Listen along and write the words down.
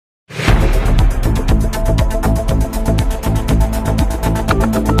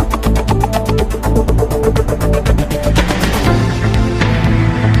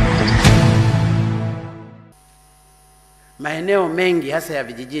maeneo mengi hasa ya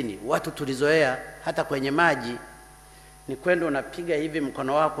vijijini, watu tulizoea hata kwenye maji ni kwenda unapiga hivi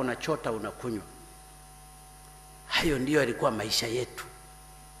mkono wako unachota unakunywa. Hayo ndiyo yalikuwa maisha yetu.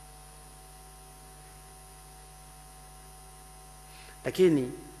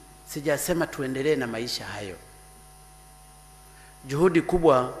 Lakini sijasema tuendelee na maisha hayo. Juhudi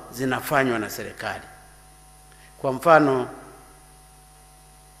kubwa zinafanywa na serikali. Kwa mfano,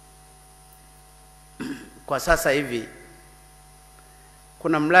 kwa sasa hivi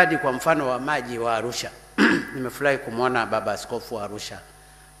kuna mradi kwa mfano wa maji wa Arusha. Nimefurahi kumwona baba askofu wa Arusha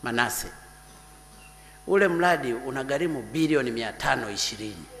Manase. Ule mradi unagharimu bilioni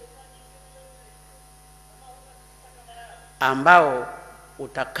 520 ambao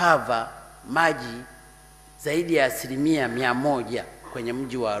utakava maji zaidi ya 100% kwenye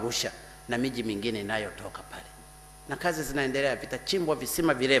mji wa Arusha na miji mingine inayotoka pale. Na kazi zinaendelea, vitachimbwa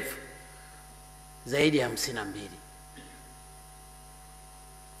visima virefu zaidi ya 52.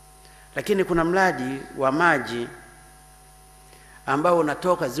 Lakini kuna mradi wa maji ambao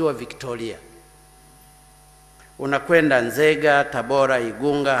unatoka ziwa Victoria unakwenda Nzega, Tabora,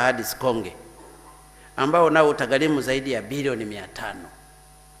 Igunga hadi Sikonge, ambao nao utagharimu zaidi ya bilioni 500.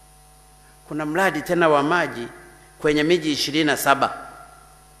 Kuna mradi tena wa maji kwenye miji 27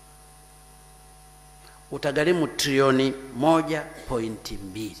 utagharimu trilioni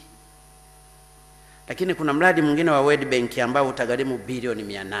 1.2. Lakini kuna mradi mwingine wa World Bank ambao utagharimu bilioni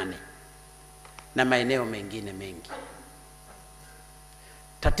 800 na maeneo mengine mengi.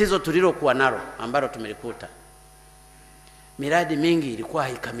 Tatizo tulilokuwa nalo ambalo tumelikuta, miradi mingi ilikuwa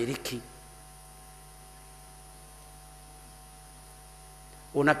haikamiliki.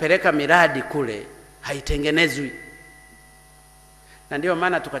 Unapeleka miradi kule haitengenezwi. Na ndio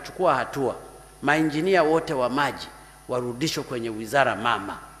maana tukachukua hatua, mainjinia wote wa maji warudishwe kwenye wizara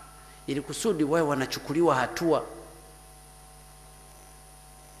mama, ili kusudi wao wanachukuliwa hatua.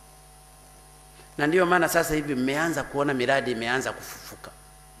 Na ndio maana sasa hivi mmeanza kuona miradi imeanza kufufuka.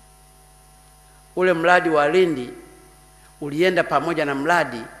 Ule mradi wa Lindi ulienda pamoja na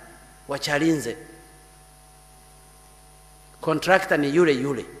mradi wa Chalinze. Contractor ni yule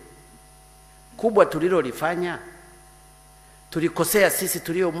yule. Kubwa tulilolifanya, tulikosea sisi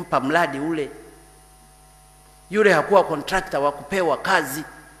tuliompa mradi ule. Yule hakuwa contractor wa kupewa kazi.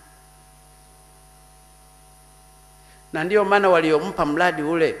 Na ndio maana waliompa mradi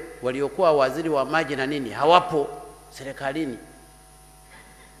ule, waliokuwa waziri wa maji na nini, hawapo serikalini.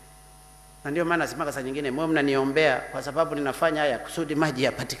 Na ndio maana simaka saa nyingine mwe mnaniombea kwa sababu ninafanya haya kusudi maji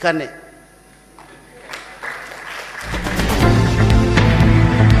yapatikane.